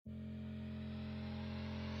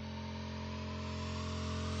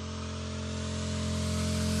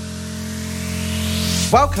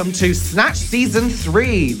Welcome to Snatch Season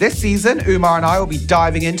 3. This season, Umar and I will be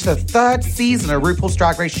diving into the third season of RuPaul's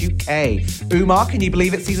Drag Race UK. Umar, can you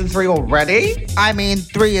believe it's Season 3 already? I mean,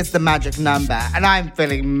 3 is the magic number, and I'm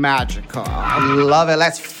feeling magical. Love it.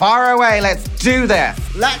 Let's fire away. Let's do this.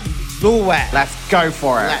 Let's do it. Let's go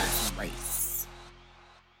for it. Let's race.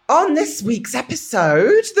 On this week's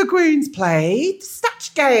episode, the Queens played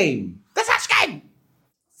Snatch Game. The Snatch Game.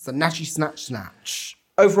 So, Natchy Snatch Snatch.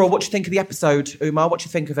 Overall, what do you think of the episode, Umar? What do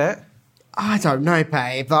you think of it? I don't know,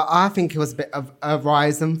 babe, but I think it was a bit of a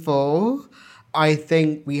rise and fall. I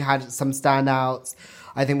think we had some standouts.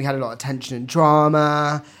 I think we had a lot of tension and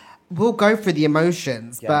drama. We'll go through the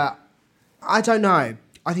emotions, but I don't know.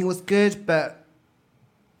 I think it was good, but...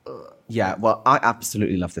 Yeah, well, I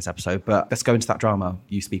absolutely love this episode, but let's go into that drama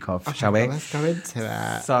you speak of, shall we? Let's go into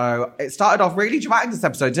it. So it started off really dramatic, this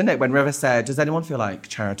episode, didn't it? When River said, does anyone feel like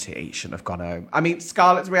Charity shouldn't have gone home? I mean,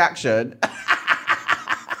 Scarlett's reaction. Oh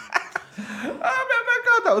my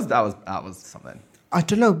God, that was something. I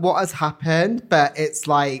don't know what has happened, but it's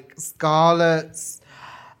like Scarlett's...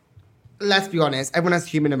 Let's be honest, everyone has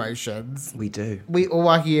human emotions. We do. We all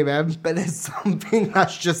are human, but there's something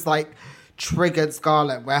that's just like triggered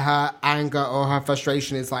Scarlett where her anger or her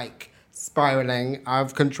frustration is like spiraling out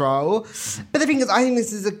of control. But the thing is, I think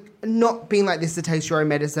this is not being like this to taste your own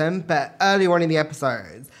medicine, but earlier on in the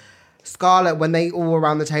episodes, Scarlett, when they all were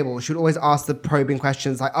around the table, she would always ask the probing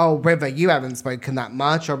questions like, oh, River, you haven't spoken that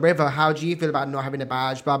much, or River, how do you feel about not having a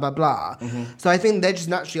badge, blah, blah, blah. Mm-hmm. So I think they're just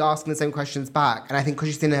naturally asking the same questions back, and I think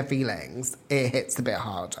because she's in her feelings, it hits a bit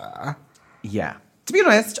harder. Yeah. To be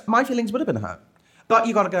honest, my feelings would have been hurt. But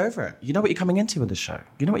you got to go over it. You know what you're coming into with the show.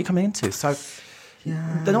 You know what you're coming into. So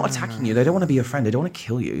they're not attacking you. They don't want to be your friend. They don't want to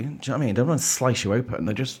kill you. Do you know what I mean? They don't want to slice you open.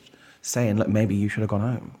 They're just saying, look, maybe you should have gone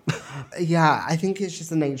home. Yeah, I think it's just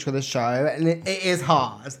the nature of the show. And it is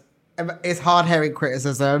hard. It's hard-hearing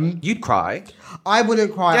criticism. You'd cry. I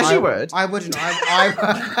wouldn't cry. Yes, you would. I wouldn't. I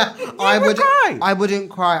would cry. I wouldn't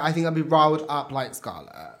cry. I think I'd be riled up like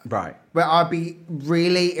Scarlett. Right. Where I'd be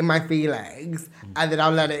really in my feelings and then I'll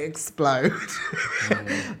let it explode.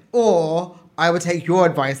 Or I would take your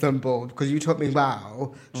advice on board because you taught me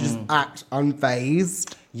well to just act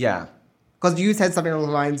unfazed. Yeah. Because you said something along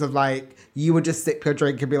the lines of like, you would just sip your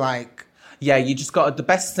drink and be like... Yeah, you just got... The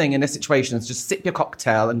best thing in this situation is just sip your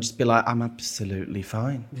cocktail and just be like, I'm absolutely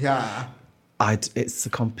fine. Yeah. It's a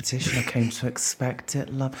competition. I came to expect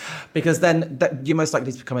it, love. Because then you're most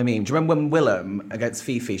likely to become a meme. Do you remember when Willem against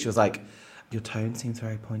Fifi, she was like, your tone seems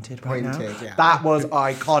very pointed right now? Yeah. That was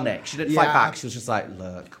iconic. She didn't fight back. She was just like,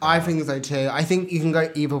 look. I think so too. I think you can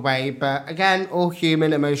go either way. But again, all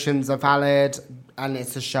human emotions are valid and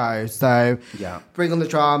it's a show. So bring on the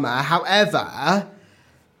drama. However,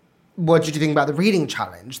 what did you think about the reading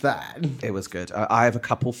challenge then? It was good. I have a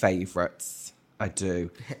couple favourites. I do.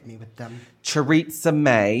 Hit me with them. Theresa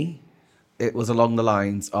May, it was along the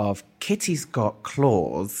lines of, Kitty's got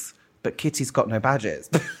claws, but Kitty's got no badges.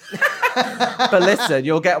 But listen,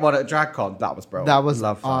 you'll get one at DragCon. That was brilliant. That was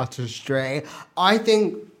artistry. I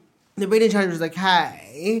think the reading challenge was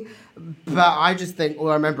okay, but I just think all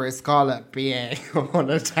I remember is Scarlett being on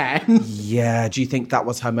a 10. Yeah, do you think that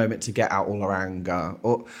was her moment to get out all her anger?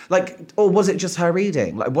 Or was it just her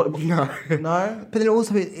reading? Like what? No. No? But then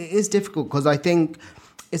also it is difficult because I think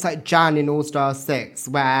it's like Jan in All Star 6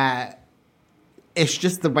 where it's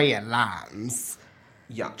just the way it lands.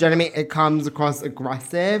 Yeah. Do you know what I mean? It comes across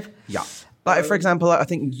aggressive. Yeah. Like, for example, I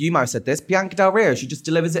think you might have said this, Bianca Del Rio, she just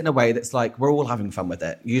delivers it in a way that's like, we're all having fun with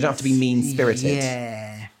it. You don't have to be mean-spirited.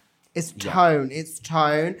 Yeah. It's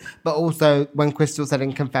tone. But also, when Crystal said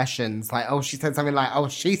in Confessions, like, she said something like,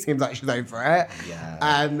 she seems like she's over it.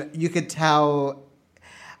 Yeah. You could tell,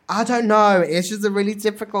 I don't know, it's just a really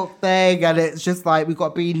difficult thing. And it's just like, we've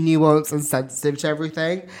got to be nuanced and sensitive to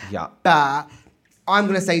everything. Yeah. But I'm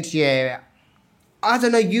going to say to you, I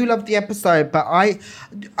don't know, you love the episode, but I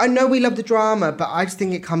know we love the drama, but I just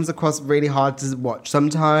think it comes across really hard to watch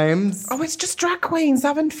sometimes. Oh, it's just drag queens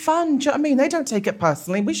having fun. Do you know what I mean? They don't take it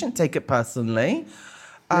personally. We shouldn't take it personally.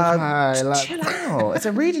 Just chill out. It's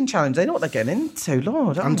a reading challenge. They know what they're getting into.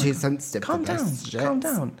 Lord, I'm too sensitive. Calm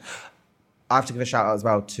down. I have to give a shout out as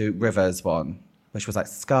well to River's one, which was like,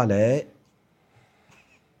 Scarlett,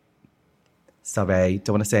 sorry,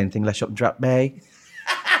 don't want to say anything unless you drop me.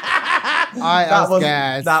 I was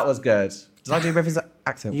scared. That was good. Did I do River's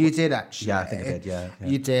accent? You did, actually. Yeah, I think I did, yeah.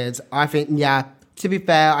 You did. I think, to be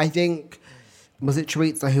fair, I think, was it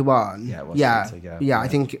Teresa who won? Yeah, it was Teresa, yeah, I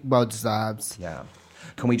think well deserved. Yeah.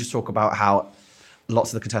 Can we just talk about how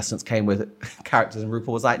lots of the contestants came with characters and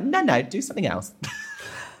RuPaul was like, no, do something else.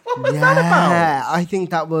 What was that about? I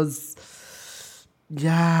think that was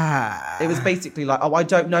Yeah. It was basically like, oh, I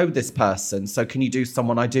don't know this person, so can you do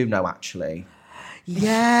someone I do know, actually?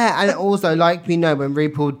 Yeah, and also, like we know, when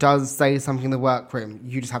RuPaul does say something in the workroom,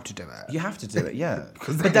 you just have to do it. You have to do it, yeah.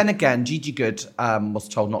 But then again, Gigi Good was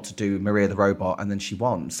told not to do Maria the Robot, and then she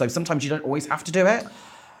won. So sometimes you don't always have to do it,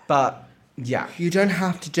 but yeah. You don't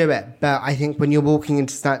have to do it, but I think when you're walking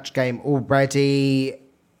into Snatch Game already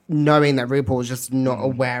knowing that RuPaul is just not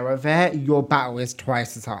aware of it, your battle is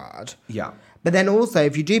twice as hard. Yeah. But then also,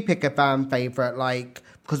 if you do pick a fan favourite, like,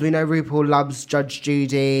 because we know RuPaul loves Judge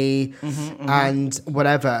Judy and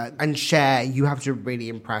whatever, and Cher, you have to really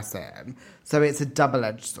impress him. So it's a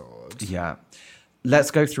double-edged sword. Yeah.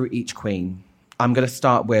 Let's go through each queen. I'm going to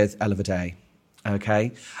start with Ella Day,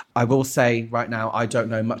 okay? I will say right now, I don't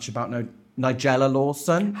know much about Nigella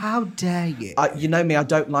Lawson. How dare you? You know me, I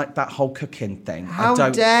don't like that whole cooking thing. How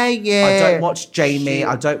dare you? I don't watch Jamie.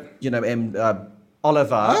 I don't,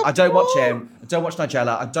 Oliver. I don't watch him. I don't watch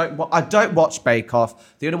Nigella. I don't watch Bake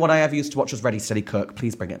Off. The only one I ever used to watch was Ready Steady Cook.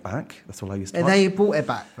 Please bring it back. That's all I used to And watch. then you brought it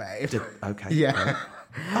back, babe. Okay. Yeah.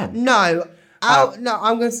 Oh. No,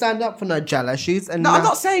 I'm going to stand up for Nigella. She's a No, I'm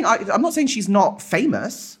not saying she's not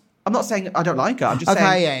famous. I'm not saying I don't like her. I'm just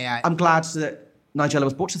saying yeah. I'm glad that Nigella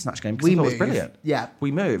was brought to the Snatch Game because I thought it was brilliant. Yeah.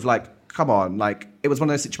 We move. Like, come on. Like, it was one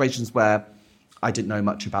of those situations where I didn't know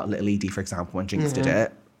much about Little Edie, for example, when Jinx did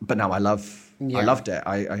it. But now I loved it.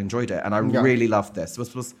 I enjoyed it. And I really loved this.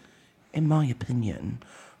 This was, in my opinion,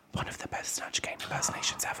 one of the best Snatch Game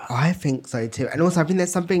impersonations ever. I think so too. And also, I think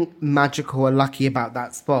there's something magical or lucky about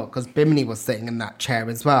that spot because Bimini was sitting in that chair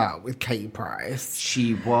as well with Katie Price.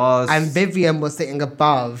 She was. And Vivian was sitting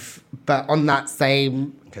above, but on that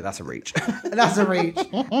same... Okay, that's a reach. That's a reach.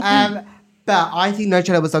 But I think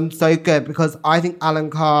Nigella was done so good because I think Alan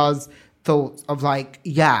Carr's thoughts of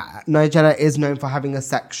Nigella is known for having a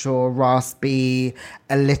sexual, raspy,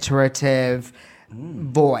 alliterative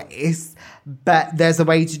voice, but there's a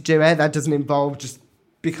way to do it that doesn't involve just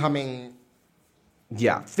becoming filth.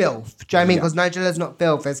 Do you know what I mean? Because Nigella's not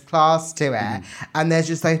filth, there's class to it, and there's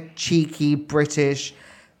just a cheeky British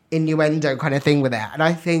innuendo kind of thing with it, and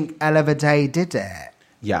I think Ella Day did it.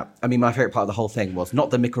 Yeah, I mean, my favourite part of the whole thing was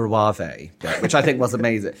not the microwave bit, which I think was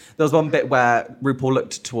amazing. There was one bit where RuPaul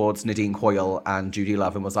looked towards Nadine Coyle and Judy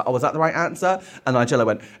Love and was like, oh, was that the right answer? And Nigella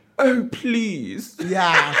went, oh, please.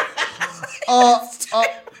 Yeah.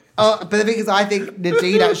 But the thing is, I think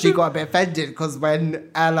Nadine actually got a bit offended because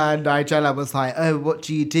when Ella and Nigella was like, oh, what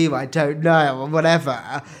do you do? I don't know, or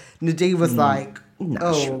whatever. Nadine was like,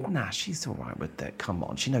 she's all right with it. Come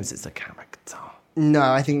on, she knows it's a character. No,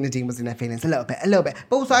 I think Nadine was in her feelings a little bit.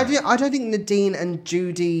 But also, I don't think Nadine and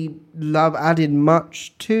Judy Love added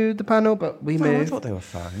much to the panel, but we moved. I thought they were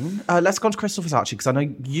fine. Let's go on to Crystal Versace, because I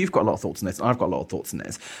know you've got a lot of thoughts on this, and I've got a lot of thoughts on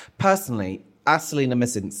this. Personally, as Selena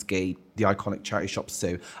Mazinski, the iconic Charity Shop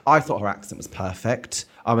Sue, I thought her accent was perfect.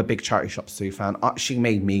 I'm a big Charity Shop Sue fan. She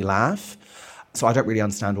made me laugh. So I don't really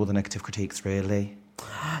understand all the negative critiques, really.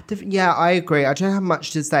 Yeah, I agree. I don't have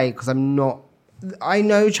much to say because I'm not... I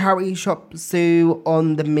know Charity Shop Sue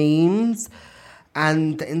on the memes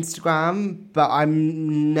and the Instagram, but I've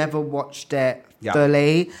never watched it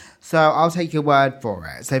fully. So I'll take your word for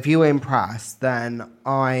it. So if you were impressed, then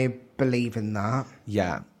I believe in that.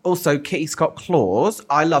 Yeah. Also, Kitty Scott Claus,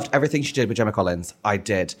 I loved everything she did with Gemma Collins. I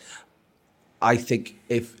did. I think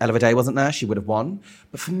if Ella Day wasn't there, she would have won.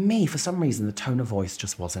 But for me, for some reason, the tone of voice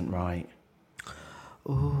just wasn't right.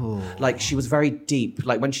 Ooh. Like, she was very deep.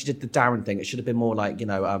 Like, when she did the Darren thing, it should have been more like,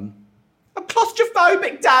 I'm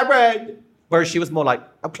claustrophobic, Darren. Whereas she was more like,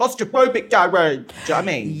 I'm claustrophobic, Darren. Do you know what I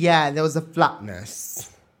mean? Yeah, there was a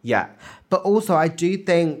flatness. Yeah. But also, I do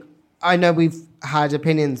think, I know we've had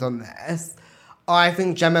opinions on this. I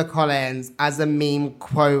think Gemma Collins, as a meme,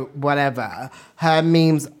 quote, whatever, her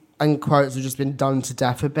memes and quotes have just been done to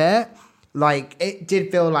death a bit. Like, it did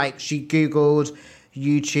feel like she Googled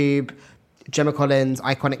YouTube Gemma Collins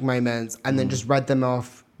iconic moments and then just read them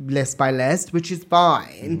off list by list, which is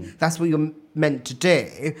fine. That's what you're meant to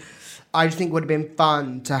do. I just think it would have been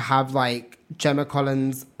fun to have like Gemma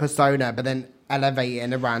Collins' persona, but then elevate it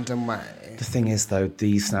in a random way. The thing is, though,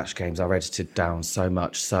 these Snatch Games are edited down so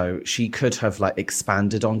much, so she could have like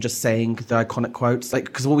expanded on just saying the iconic quotes, like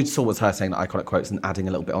because all we saw was her saying the iconic quotes and adding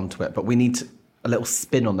a little bit onto it. But we need a little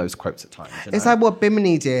spin on those quotes at times. You know? It's like what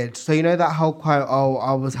Bimini did. So you know that whole quote, oh,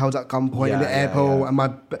 I was held at gunpoint in the airport,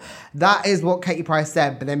 and that is what Katie Price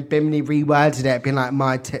said. But then Bimini reworded it, being like,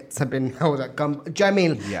 my tits have been held at gunpoint. Do you know what I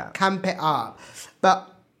mean? Yeah. Camp it up.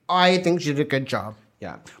 But I think she did a good job.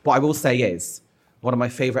 Yeah. What I will say is, one of my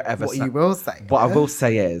favourite ever... What you will say. What I will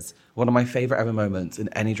say is, one of my favourite ever moments in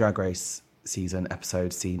any Drag Race season,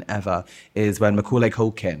 episode, scene ever, is when Macaulay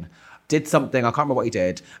Culkin did something, I can't remember what he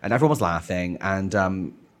did, and everyone was laughing,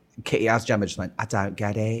 and Kitty as Gemma just went, I don't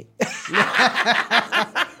get it.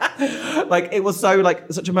 Like, it was so,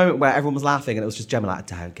 like, such a moment where everyone was laughing, and it was just Gemma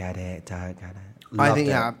like, I don't get it. I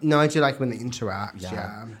think, No, I do like when they interact,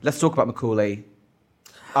 yeah. Let's talk about Macaulay.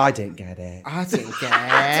 I didn't get it. I didn't get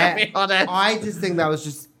it. To be honest. I just think that was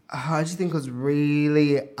just... I just think it was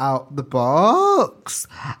really out the box.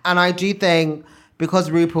 And I do think, because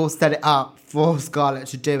RuPaul set it up for Scarlett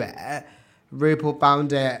to do it, RuPaul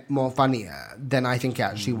found it more funnier than I think it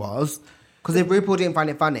actually was. Because if RuPaul didn't find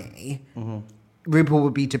it funny, RuPaul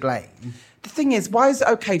would be to blame. The thing is, why is it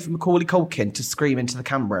okay for Macaulay Culkin to scream into the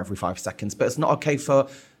camera every 5 seconds, but it's not okay for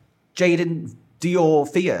Jaden Dior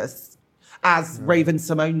Fierce as Raven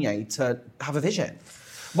Simone to have a vision?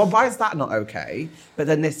 Well, why is that not okay? But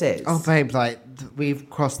then this is. Oh, babe, like, we've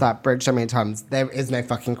crossed that bridge so many times. There is no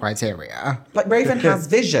fucking criteria. Like, Raven has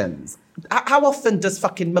visions. How often does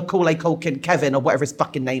fucking Macaulay Culkin, Kevin, or whatever his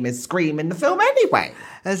fucking name is, scream in the film anyway?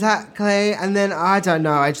 Exactly. And then, I don't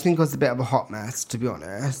know, I just think it was a bit of a hot mess, to be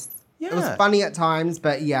honest. Yeah. It was funny at times,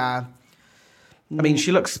 but yeah. I mean,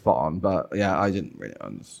 she looks spot on, but yeah, I didn't really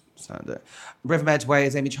understand it. River Medway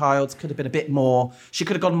as Amy Childs could have been a bit more... She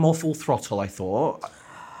could have gone more full throttle, I thought.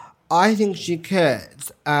 I think she could.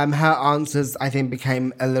 Her answers, I think,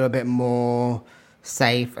 became a little bit more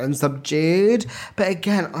safe and subdued. But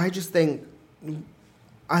again, I just think,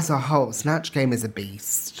 as a whole, Snatch Game is a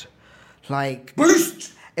beast. Like...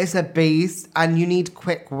 Beast! It's a beast, and you need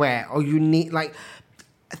quick wit, or you need, like...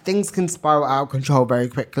 Things can spiral out of control very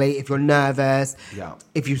quickly if you're nervous,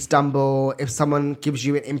 if you stumble, if someone gives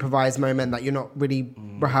you an improvised moment that you're not really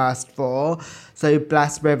rehearsed for. So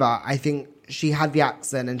bless River, I think she had the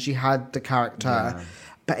accent and she had the character. Yeah.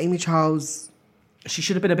 But Amy Charles... She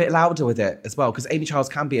should have been a bit louder with it as well, because Amy Charles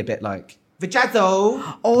can be a bit like,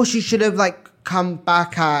 Vijazzo! Or she should have, like, come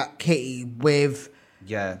back at Kitty with...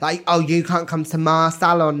 Yeah. Like, oh, you can't come to my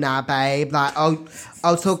salon now, babe. Like, oh,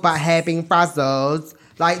 I'll talk about hair being frazzled.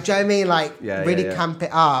 Like, do you know what I mean? Like, really camp it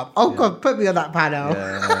up. Oh, God, put me on that panel.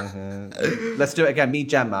 Let's do it again. Me,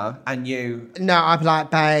 Gemma, and you. No, I'm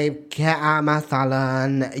like, babe, get out of my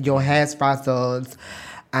salon. Your hair's frazzled.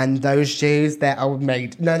 And those shoes, they're old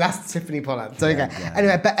made. No, that's Tiffany Pollard. So, okay.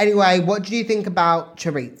 Anyway, what do you think about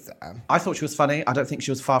Teresa? I thought she was funny. I don't think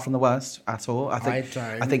she was far from the worst at all. I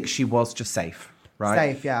think she was just safe,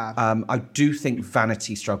 right? Safe, yeah. I do think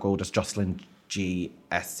Vanity struggled as Jocelyn G.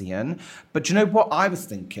 Essien. But do you know what I was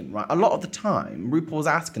thinking, right? A lot of the time, RuPaul was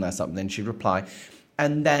asking her something, she'd reply,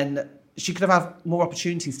 and then she could have had more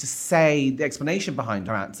opportunities to say the explanation behind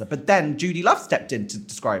her answer. But then Judy Love stepped in to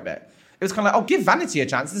describe it. It was kind of like, oh, give Vanity a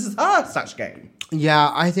chance. This is her Snatch Game.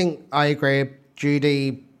 Yeah, I think I agree.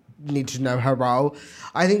 Judy needs to know her role.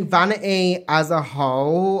 I think Vanity as a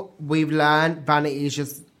whole, we've learned Vanity is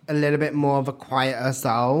just a little bit more of a quieter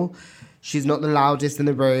soul. She's not the loudest in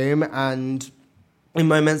the room, and in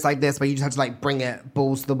moments like this where you just have to like bring it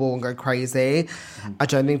balls to the wall and go crazy, I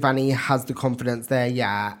don't think Vanny has the confidence there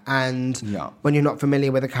yet. And when you're not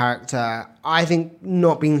familiar with the character, I think,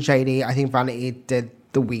 not being shady, I think Vanity did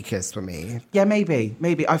the weakest for me. Yeah, maybe.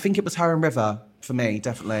 I think it was her and River for me,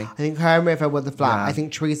 definitely. I think her and River were the flat. I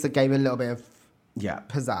think Teresa gave a little bit of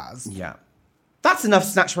pizzazz. Yeah. That's enough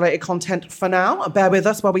Snatch-related content for now. Bear with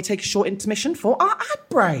us while we take a short intermission for our ad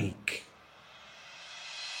break.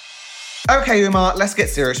 Okay, Umar, let's get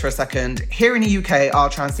serious for a second. Here in the UK, our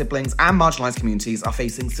trans siblings and marginalised communities are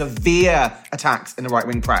facing severe attacks in the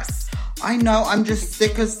right-wing press. I know, I'm just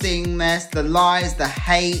sick of seeing this. The lies, the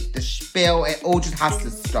hate, the spiel, it all just has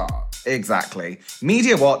to stop. Exactly.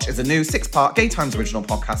 Media Watch is a new 6-part Gay Times original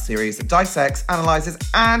podcast series that dissects, analyses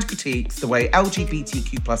and critiques the way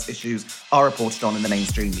LGBTQ+ issues are reported on in the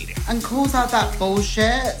mainstream media. And calls out that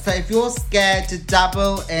bullshit. So if you're scared to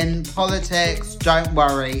dabble in politics, don't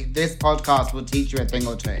worry. This podcast will teach you a thing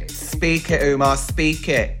or two. Speak it, Umar, speak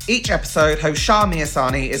it. Each episode, host Shami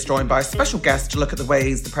Asani is joined by a special guest to look at the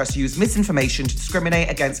ways the press use misinformation to discriminate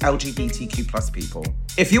against LGBTQ+ people.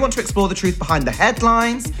 If you want to explore the truth behind the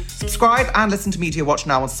headlines, subscribe and listen to Media Watch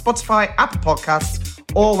now on Spotify, Apple Podcasts,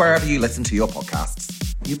 or wherever you listen to your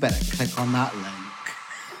podcasts. You better click on that link.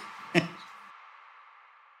 And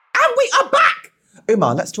we are back!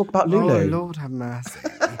 Umar, let's talk about Lulu. Oh, Lord have mercy.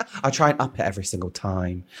 I try and up it every single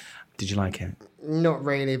time. Did you like it? Not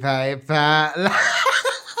really, babe, but...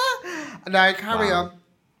 No, carry on.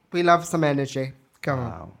 We love some energy. Go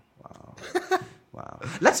on. Wow.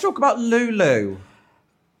 Let's talk about Lulu.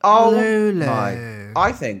 Oh, Lulu.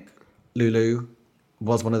 I think Lulu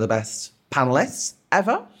was one of the best panelists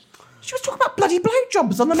ever. She was talking about bloody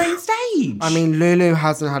blowjobs on the main stage. I mean, Lulu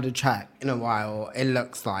hasn't had a check in a while, it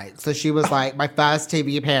looks like. So she was like, my first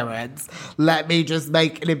TV appearance. Let me just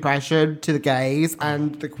make an impression to the gays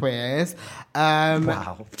and the queers.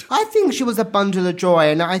 Wow. I think she was a bundle of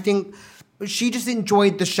joy, and I think she just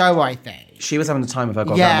enjoyed the show, I think. She was having the time of her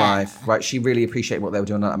goddamn life, right? She really appreciated what they were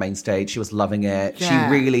doing on that main stage. She was loving it. Yeah.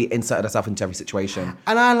 She really inserted herself into every situation.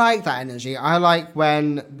 And I like that energy. I like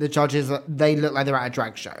when the judges, they look like they're at a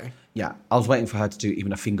drag show. Yeah, I was waiting for her to do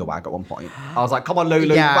even a finger wag at one point. I was like, come on,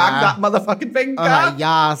 Lulu, Yeah. wag that motherfucking finger.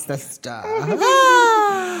 Yeah, sister.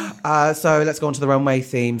 So let's go on to the runway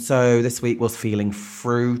theme. So this week was feeling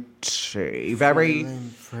fruity.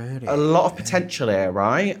 A lot of potential here,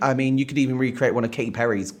 right? I mean, you could even recreate one of Katy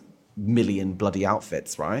Perry's million bloody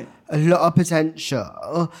outfits, right? A lot of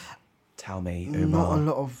potential. Tell me, Not a Umar.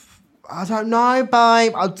 lot of... I don't know,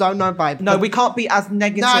 babe. No, we can't be as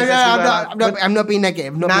negative as we were. I'm not being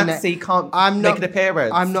negative. Nancy can't make an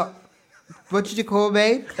appearance. I'm not... What did you call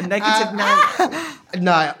me? A negative Nancy.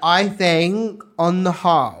 No, I think, on the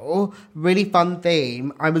whole, really fun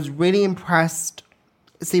theme. I was really impressed.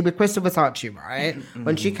 See, with Crystal Versace, right?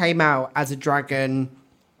 When she came out as a dragon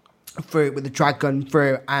fruit, with the dragon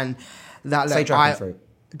fruit, and that Say look, dragon fruit.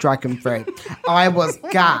 Dragon fruit. I was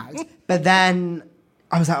gagged. But then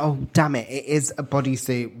I was like, oh, damn it. It is a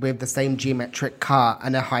bodysuit with the same geometric cut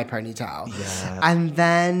and a high ponytail. Yeah. And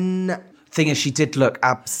then... Thing is, she did look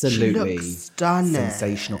absolutely She looked stunning.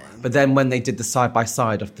 sensational. But then when they did the side by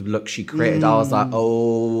side of the look she created, I was like,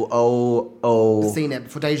 oh. Seen it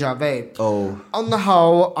before Deja Vu. Oh. On the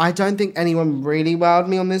whole, I don't think anyone really wowed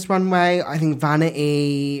me on this runway. I think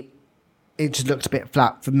Vanity, it just looked a bit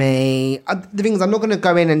flat for me. The thing is, I'm not going to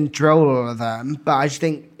go in and drill all of them, but I just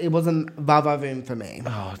think it wasn't va-va-voom for me.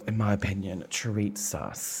 Oh, in my opinion,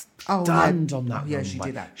 Teresa Oh, stunned yeah. on that. Oh, yeah, she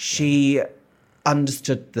runway. did that. She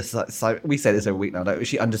understood the assignment. We say this every week now, don't we?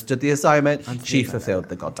 She understood the assignment. She fulfilled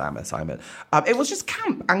the goddamn assignment. It was just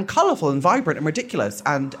camp and colourful and vibrant and ridiculous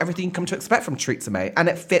and everything you come to expect from Teresa May. And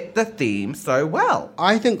it fit the theme so well.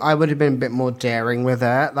 I think I would have been a bit more daring with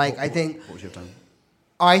it. Like, I think... What would you have done?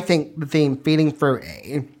 I think the theme, feeling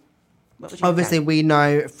fruity... Obviously, we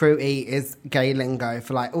know fruity is gay lingo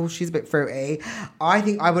for like, oh, she's a bit fruity. I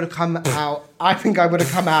think I would have come out...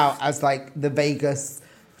 as like the Vegas...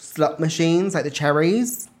 slot machines, like the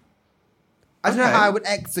cherries. I don't know how I would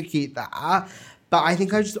execute that, but I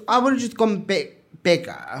think I would have just gone a bit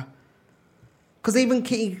bigger. Because even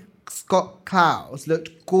Kitty Scott Klaus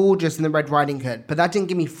looked gorgeous in the Red Riding Hood, but that didn't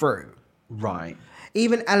give me fruit. Right.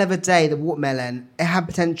 Even Ella Day, the watermelon, it had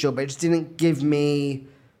potential, but it just didn't give me...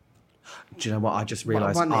 Do you know what I just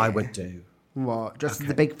realised want I it. would do? What? Just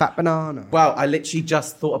the big fat banana? Well, I literally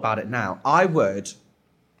just thought about it now. I would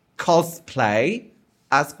cosplay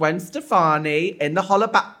as Gwen Stefani in the Holla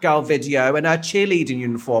Back Girl video in her cheerleading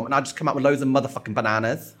uniform, and I'd just come up with loads of motherfucking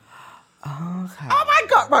bananas. Okay. Oh my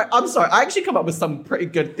God, right, I'm sorry. I actually come up with some pretty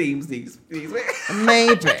good themes these weeks.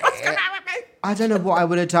 Maybe. I don't know what I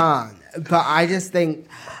would have done, but I just think...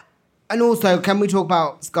 And also, can we talk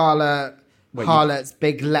about Scarlett Harlot's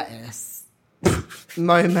big lettuce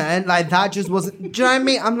moment? Like, that just wasn't... Do you know what I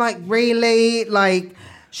mean? I'm like, really? Like,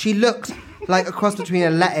 she looked like a cross between a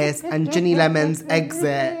lettuce and Ginny Lemon's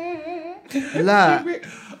exit. Look.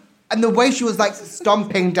 And the way she was, like,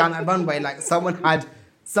 stomping down that runway, like someone had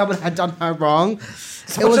done her wrong.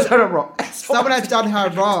 Someone had done her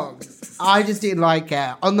wrong. I just didn't like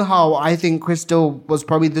it. On the whole, I think Crystal was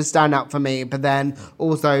probably the standout for me, but then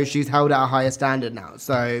also she's held at a higher standard now.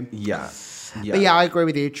 So Yeah. But yeah, I agree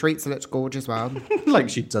with you. Treats looks gorgeous as well. Like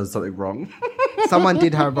she does something wrong. Someone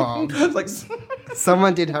did her wrong. Like,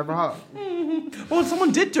 Someone did her wrong. well,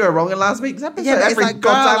 someone did do her wrong in last week's episode. Yeah, but it's Every like,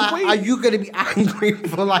 girl, goddamn week. are you going to be angry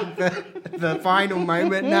for like the final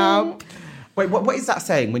moment now? Wait, what is that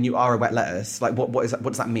saying when you are a wet lettuce? Like, what is that? What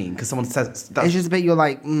does that mean? Because someone says that's... It's just a bit, you're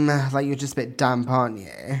like you're just a bit damp, aren't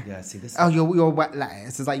you? Yeah, see this. Oh, you're wet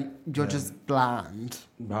lettuce. It's like you're just bland.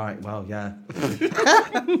 Right. Well, yeah.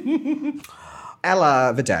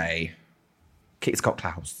 Ella Viday, Kitty Scott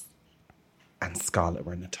Klaus, and Scarlett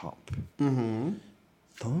were in the top. Mm-hmm.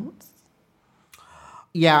 Thoughts?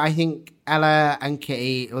 Yeah, I think Ella and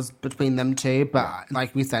Kitty, it was between them two, but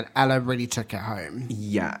like we said, Ella really took it home.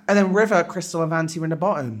 Yeah. And then River, Crystal, and Vanti were in the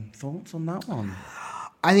bottom. Thoughts on that one?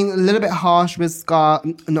 I think a little bit harsh with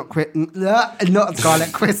not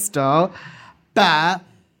Scarlett Crystal, but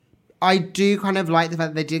I do kind of like the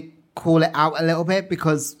fact that they did call it out a little bit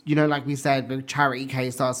because, you know, like we said, with Charity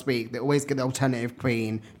Case last week, they always get the alternative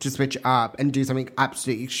queen to switch it up and do something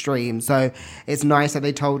absolutely extreme. So it's nice that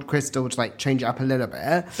they told Crystal to like change it up a little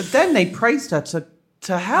bit. But then they praised her to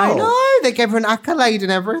to hell? I know. They gave her an accolade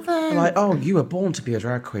and everything. Like, oh, you were born to be a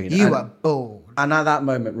drag queen. You were born. And at that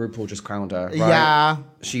moment, RuPaul just crowned her, right? Yeah.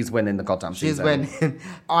 She's winning the goddamn season. She's winning.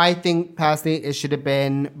 I think, personally, it should have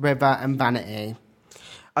been River and Vanity.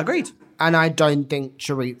 Agreed. And I don't think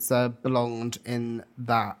Choriza belonged in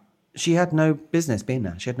that. She had no business being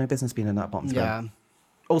there. She had no business being in that bottom three. Yeah.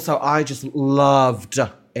 Also, I just loved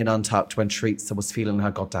in Untucked when Choriza was feeling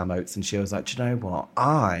her goddamn oats and she was like, do you know what?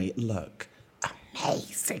 I look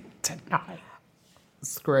amazing tonight.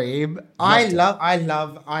 Scream. I love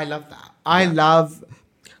that. I love,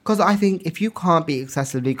 because I think if you can't be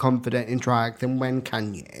excessively confident in drag, then when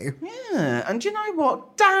can you? Yeah, and you know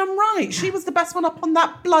what? Damn right. She was the best one up on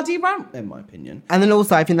that bloody ramp, in my opinion. And then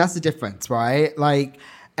also, I think that's the difference, right? Like,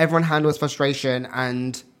 everyone handles frustration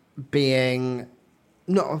and being,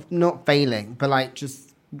 not failing, but like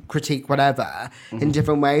just critique whatever in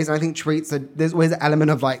different ways. And I think Choriza, there's always an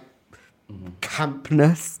element of like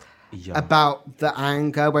campness about the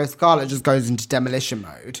anger, where Scarlett just goes into demolition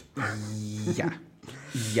mode.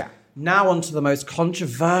 Yeah. Now on to the most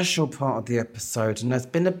controversial part of the episode, and there's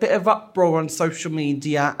been a bit of uproar on social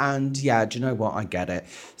media, and yeah, do you know what? I get it.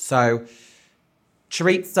 So,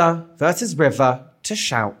 Choriza versus River to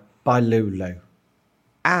Shout by Lulu.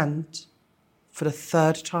 And for the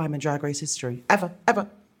third time in Drag Race history, ever,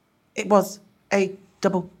 it was a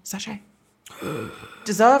double sachet.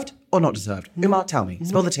 Deserved or not deserved? Umar, tell me.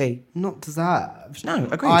 Spill the tea. Not deserved. No,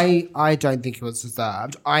 agreed. I don't think it was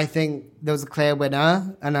deserved. I think there was a clear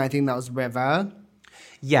winner, and I think that was River.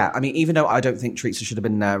 Yeah, I mean, even though I don't think Choriza should have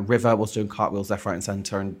been there, River was doing cartwheels left, right and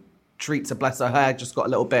centre, and Choriza, bless her hair, just got a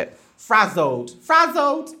little bit frazzled.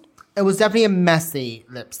 It was definitely a messy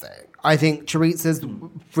lip sync. I think Choriza's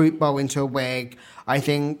fruit bowl into a wig. I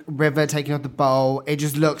think River taking off the bowl. It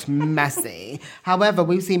just looked messy. However,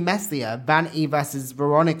 we've seen messier. Vanity versus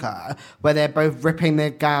Veronica, where they're both ripping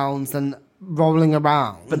their gowns and rolling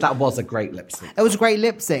around. But that was a great lip sync. It was a great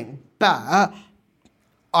lip sync. But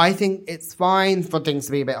I think it's fine for things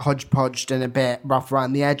to be a bit hodgepodged and a bit rough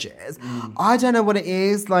around the edges. I don't know what it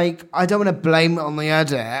is. Like, I don't want to blame it on the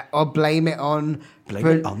edit or blame it on...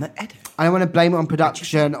 It on the edit. I don't want to blame it on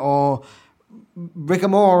production or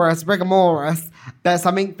rigomoris, but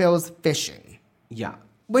something feels fishy. Yeah.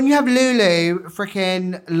 When you have Lulu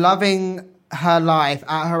freaking loving her life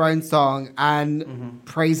at her own song and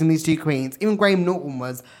praising these two queens, even Graham Norton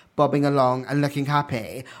was bobbing along and looking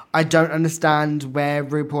happy. I don't understand where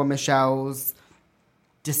RuPaul and Michelle's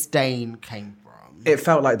disdain came from. It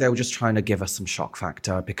felt like they were just trying to give us some shock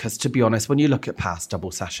factor because, to be honest, when you look at past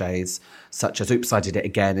double sachets, such as Oops, I Did It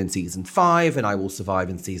Again in season 5 and I Will Survive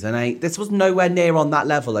in season 8, this was nowhere near on that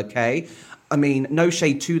level, okay? I mean, no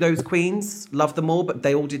shade to those queens, love them all, but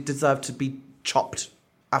they all did deserve to be chopped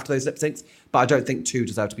after those lip syncs, but I don't think 2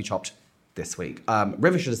 deserve to be chopped this week.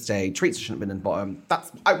 River should have stayed, Choriza shouldn't have been in the bottom.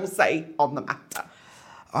 That's what I will say on the matter.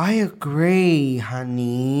 I agree,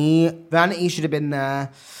 honey. Vanity should have been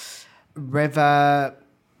there. River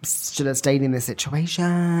should have stayed in this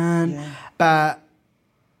situation. Yeah. But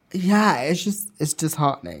yeah, it's just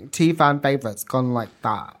disheartening. 2 fan favourites gone like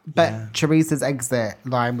that. But Choriza's exit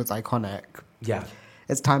line was iconic. Yeah.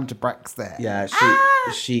 It's time to Brexit. Yeah,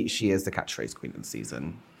 she is the catchphrase queen of the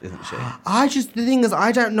season, isn't she? The thing is,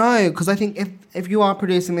 I don't know, because I think if you are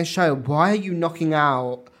producing this show, why are you knocking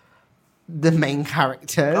out the main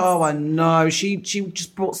characters? Oh, I know. She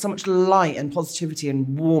just brought so much light and positivity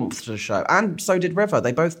and warmth to the show. And so did River.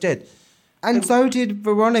 They both did. And so did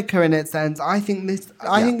Veronica in its sense. I think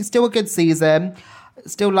it's still a good season.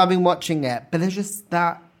 Still loving watching it. But there's just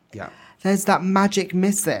that... Yeah. There's that magic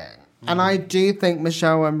missing. And I do think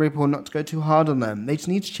Michelle and RuPaul, not to go too hard on them, they just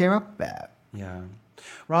need to cheer up a bit. Yeah.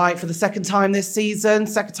 Right, for the second time this season,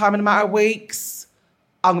 second time in a matter of weeks,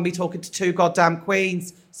 I'm going to be talking to 2 goddamn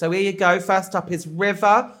queens. So here you go. First up is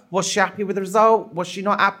River. Was she happy with the result? Was she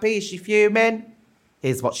not happy? Is she fuming?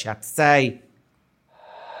 Here's what she had to say.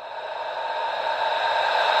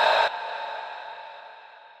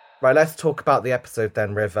 Right, let's talk about the episode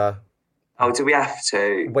then, River. Oh, do we have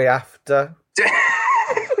to? We have to.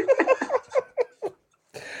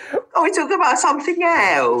 Oh, we talk about something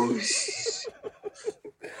else.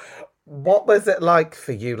 What was it like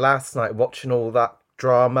for you last night watching all that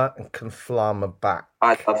drama and conflama back?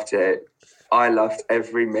 I loved it. I loved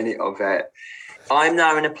every minute of it. I'm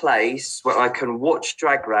now in a place where I can watch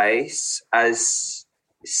Drag Race as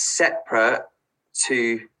separate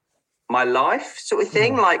to my life sort of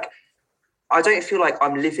thing. Like, I don't feel like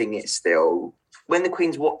I'm living it still. When the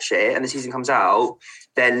queens watch it and the season comes out,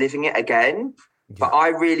 they're living it again. Yeah. But I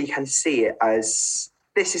really can see it as,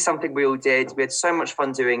 this is something we all did. We had so much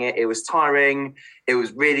fun doing it. It was tiring. It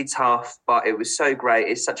was really tough, but it was so great.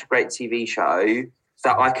 It's such a great TV show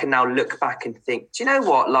that I can now look back and think, do you know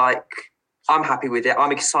what? Like, I'm happy with it.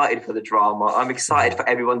 I'm excited for the drama. I'm excited for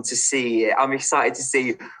everyone to see it. I'm excited to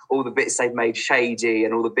see all the bits they've made shady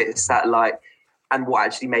and all the bits that and what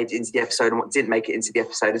actually made it into the episode and what didn't make it into the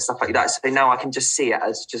episode and stuff like that. So now I can just see it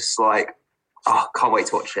as just like, oh, can't wait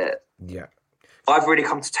to watch it. Yeah. I've really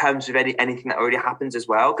come to terms with anything that already happens as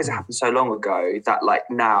well, because it happened so long ago that like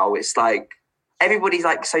now it's like everybody's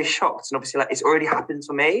like so shocked, and obviously like it's already happened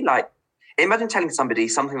to me. Like imagine telling somebody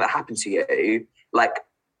something that happened to you like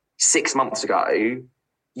 6 months ago,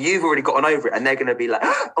 you've already gotten over it and they're going to be like,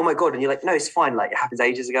 oh my God. And you're like, no, it's fine. Like it happened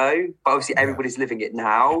ages ago, but obviously everybody's living it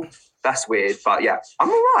now. That's weird. But yeah, I'm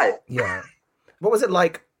all right. Yeah. What was it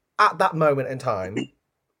like at that moment in time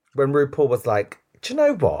when RuPaul was like, do you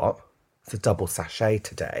know what? It's a double sachet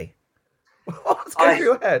today. What's going through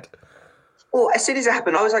your head? Well, as soon as it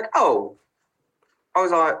happened, I was like,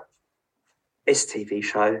 it's a TV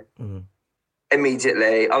show. Mm.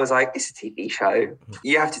 Immediately, I was like, it's a TV show.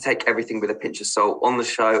 You have to take everything with a pinch of salt, on the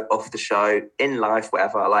show, off the show, in life,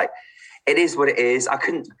 whatever. Like, it is what it is.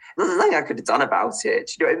 There's nothing I could have done about it.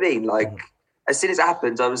 Do you know what I mean? Like, as soon as it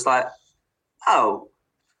happened, I was like, oh,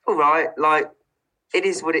 all right. Like, it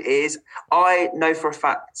is what it is. I know for a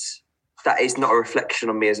fact that it's not a reflection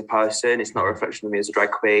on me as a person. It's not a reflection on me as a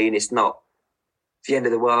drag queen. It's not the end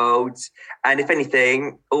of the world. And if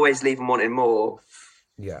anything, always leave them wanting more.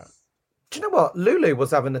 Yeah. Do you know what? Lulu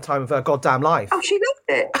was having the time of her goddamn life. Oh, she loved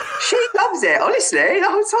it. She loves it, honestly. The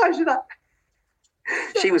whole time she's like...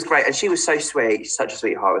 She was great, and she was so sweet. She's such a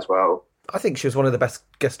sweetheart as well. I think she was one of the best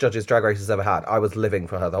guest judges Drag Race has ever had. I was living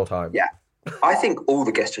for her the whole time. Yeah. I think all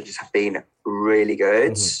the guest judges have been really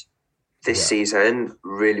good this season.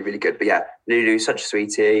 Really, really good. But yeah, Lulu's such a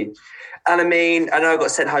sweetie. And I mean, I know I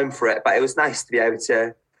got sent home for it, but it was nice to be able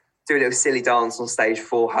to do a little silly dance on stage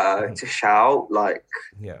for her to shout. Like,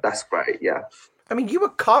 that's great, yeah. I mean, you were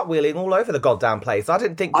cartwheeling all over the goddamn place. I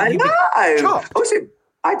didn't think I you'd know. be chopped. Also,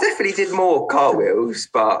 I definitely did more cartwheels,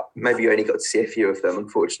 but maybe you only got to see a few of them,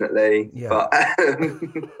 unfortunately. Yeah. But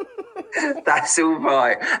that's all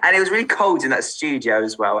right. And it was really cold in that studio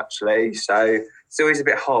as well, actually. So it's always a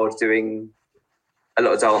bit hard doing a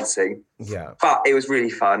lot of dancing. Yeah. But it was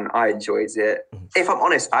really fun. I enjoyed it. If I'm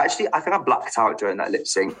honest, I think I blacked out during that lip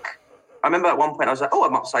sync. I remember at one point I was like, oh,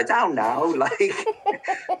 I'm upside down now. Like,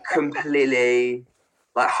 completely,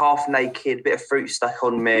 like, half naked, bit of fruit stuck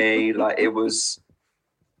on me. Like, it was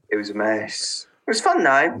a mess. It was fun,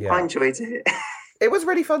 though. Yeah. I enjoyed it. It was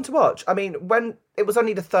really fun to watch. I mean, when it was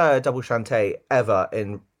only the third double Shantae ever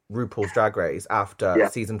in RuPaul's Drag Race after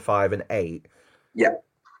season 5 and 8. Yeah.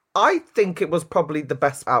 I think it was probably the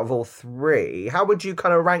best out of all three. How would you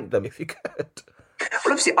kind of rank them if you could? Well,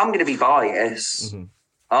 obviously, I'm going to be biased. Mm-hmm.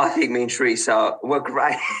 I think me and Teresa were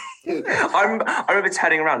great. I remember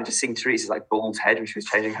turning around and just seeing Teresa's like bald head when she was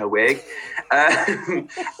changing her wig.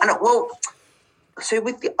 So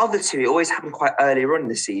with the other two, it always happened quite earlier on in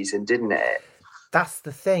the season, didn't it? That's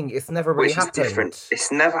the thing. It's never really happened. Which is different.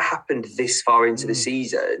 It's never happened this far into the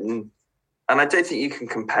season. And I don't think you can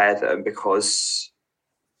compare them because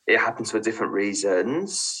it happened for different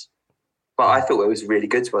reasons. But I thought it was a really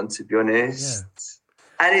good one, to be honest.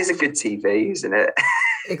 Yeah. And it's a good TV, isn't it?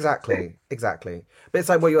 Exactly. But it's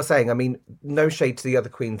like what you're saying. I mean, no shade to the other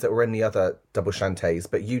queens that were in the other double Shantaes,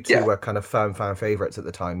 but you two were kind of firm fan favourites at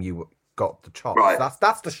the time you got the chops. Right.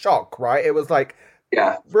 That's the shock, right? It was like,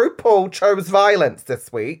 RuPaul chose violence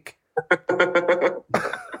this week. Well,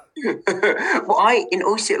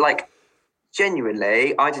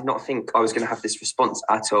 genuinely, I did not think I was going to have this response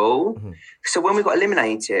at all. Mm-hmm. So when we got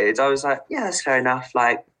eliminated, I was like, yeah, that's fair enough.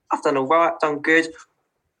 Like, I've done all right, done good.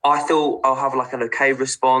 I thought I'll have like an okay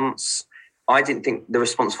response. I didn't think the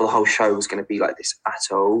response for the whole show was going to be like this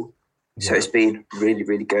at all. Yeah. So it's been really,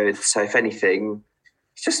 really good. So if anything,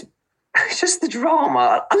 it's just the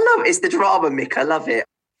drama. I love it. It's the drama, Mick. I love it.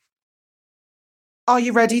 Are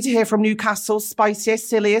you ready to hear from Newcastle's spiciest,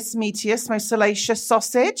 silliest, meatiest, most salacious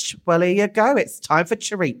sausage? Well, here you go. It's time for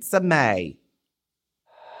Teresa May.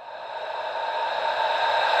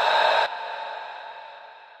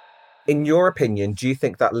 In your opinion, do you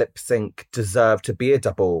think that lip sync deserved to be a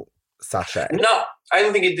double sachet? No, I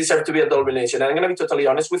don't think it deserved to be a double elimination. I'm going to be totally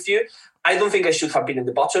honest with you. I don't think I should have been in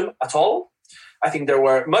the bottom at all. I think there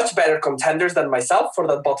were much better contenders than myself for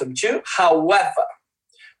that bottom two. However,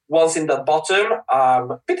 once in that bottom,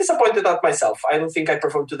 a bit disappointed at myself. I don't think I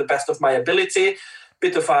performed to the best of my ability.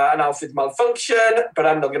 Bit of an outfit malfunction, but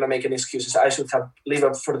I'm not going to make any excuses. I should have lived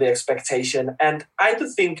up for the expectation. And I do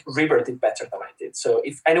think River did better than I did. So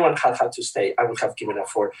if anyone had to stay, I would have given up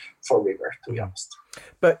for River, to be honest.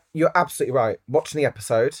 But you're absolutely right. Watching the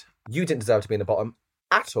episode, you didn't deserve to be in the bottom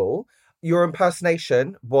at all. Your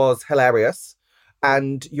impersonation was hilarious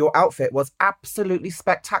and your outfit was absolutely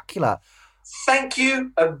spectacular. Thank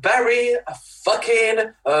you very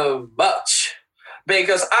fucking much.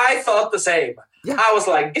 Because I thought the same. Yeah. I was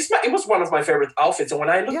like, it was one of my favorite outfits. And when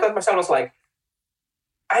I looked at myself, I was like,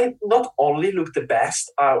 I not only look the best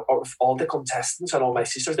of all the contestants and all my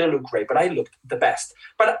sisters, they look great, but I looked the best.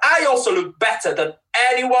 But I also look better than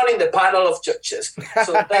anyone in the panel of judges.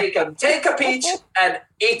 So they can take a peach and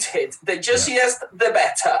eat it. The juiciest, the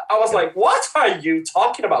better. I was like, what are you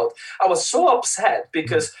talking about? I was so upset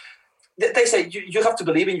because they say you have to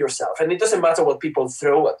believe in yourself. And it doesn't matter what people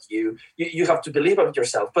throw at you. You have to believe in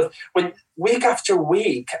yourself. But when week after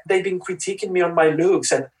week, they've been critiquing me on my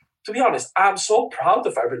looks. And to be honest, I'm so proud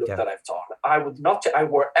of every look that I've done. I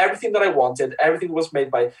wore everything that I wanted. Everything was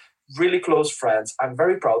made by really close friends. I'm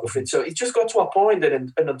very proud of it. So it just got to a point that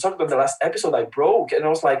and on top of the last episode, I broke. And I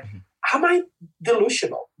was like, am I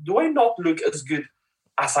delusional? Do I not look as good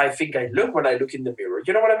as I think I look when I look in the mirror?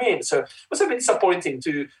 You know what I mean? So it was a bit disappointing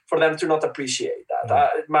for them to not appreciate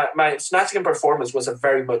that. My snatching performance was a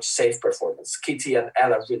very much safe performance. Kitty and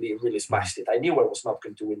Ella really, really smashed it. I knew I was not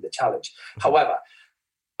going to win the challenge. However,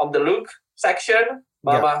 on the look section,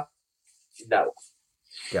 Mama, no.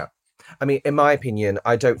 Yeah. I mean, in my opinion,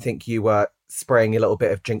 I don't think you were spraying a little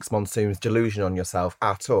bit of Jinx Monsoon's delusion on yourself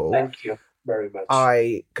at all. Thank you very much.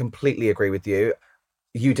 I completely agree with you.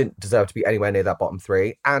 You didn't deserve to be anywhere near that bottom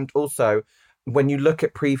three. And also, when you look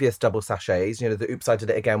at previous double sachets, the Oops, I Did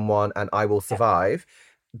It Again one and I Will Survive,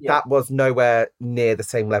 that was nowhere near the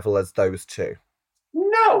same level as those two.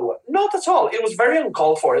 No, not at all. It was very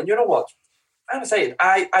uncalled for. And you know what? I'm going to say it.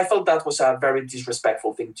 I felt that was a very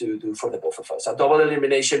disrespectful thing to do for the both of us. A double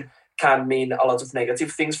elimination can mean a lot of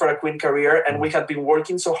negative things for a queen career. And we had been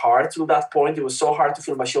working so hard to that point. It was so hard to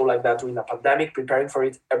film a show like that during a pandemic, preparing for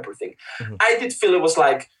it, everything. I did feel it was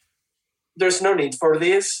like, there's no need for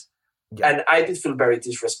this. Yeah. And I did feel very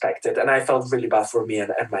disrespected. And I felt really bad for me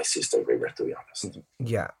and my sister, River, to be honest.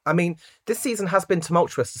 Yeah. I mean, this season has been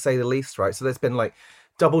tumultuous, to say the least, right? So there's been like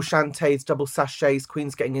double shantays, double sachets,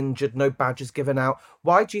 queens getting injured, no badges given out.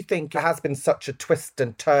 Why do you think it has been such a twist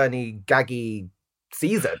and turny, gaggy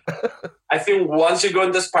season? I think once you go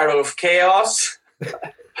in the spiral of chaos,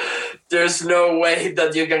 there's no way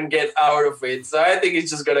that you can get out of it. So I think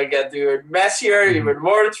it's just going to get even messier, even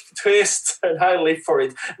more twist, and I live for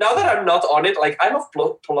it. Now that I'm not on it, like, I'm a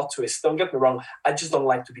plot twist, don't get me wrong. I just don't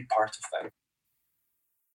like to be part of them.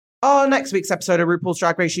 On next week's episode of RuPaul's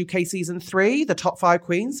Drag Race UK Season 3, the top 5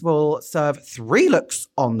 queens will serve 3 looks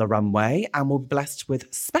on the runway and will be blessed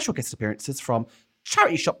with special guest appearances from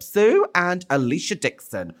Charity Shop Sue and Alicia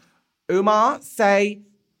Dixon. Umar, say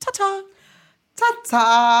ta-ta.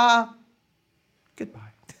 Ta-ta.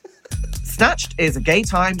 Goodbye. Snatched is a Gay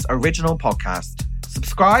Times original podcast.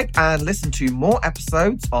 Subscribe and listen to more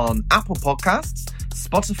episodes on Apple Podcasts,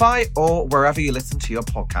 Spotify, or wherever you listen to your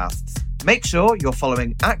podcasts. Make sure you're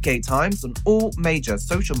following @GayTimes on all major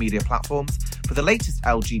social media platforms for the latest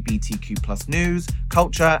LGBTQ+ news,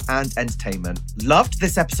 culture, and entertainment. Loved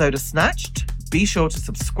this episode of Snatched? Be sure to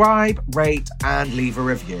subscribe, rate, and leave a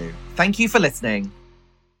review. Thank you for listening.